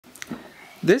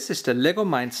This is the Lego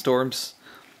Mindstorms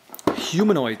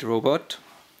Humanoid robot,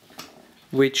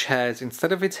 which has,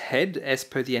 instead of its head, as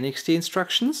per the NXT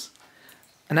instructions,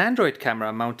 an Android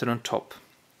camera mounted on top.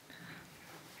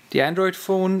 The Android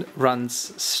phone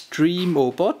runs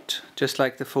StreamObot, just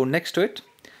like the phone next to it,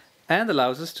 and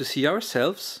allows us to see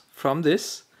ourselves from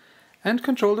this and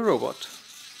control the robot.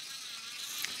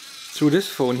 Through this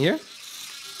phone here,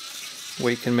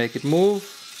 we can make it move,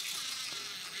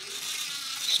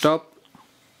 stop,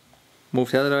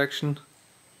 move the other direction,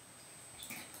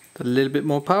 put a little bit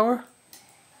more power,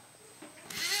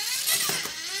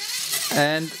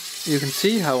 and you can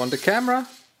see how on the camera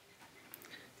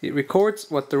it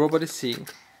records what the robot is seeing.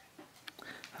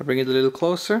 I'll bring it a little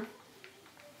closer.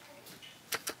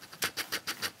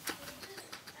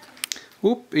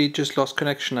 Oop, it just lost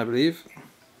connection, I believe.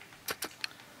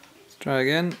 Let's try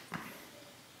again.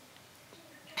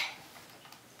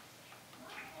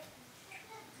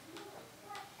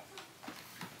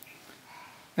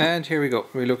 And here we go,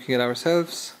 we're looking at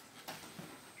ourselves.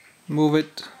 Move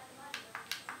it,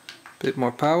 bit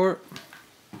more power.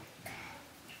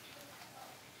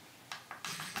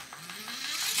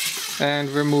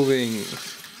 And we're moving.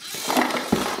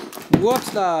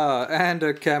 Whoopsie! And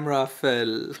the camera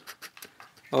fell.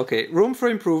 Okay, room for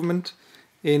improvement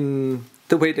in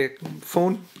the way the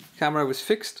phone camera was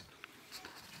fixed,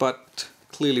 but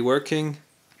clearly working.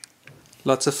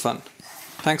 Lots of fun.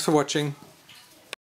 Thanks for watching.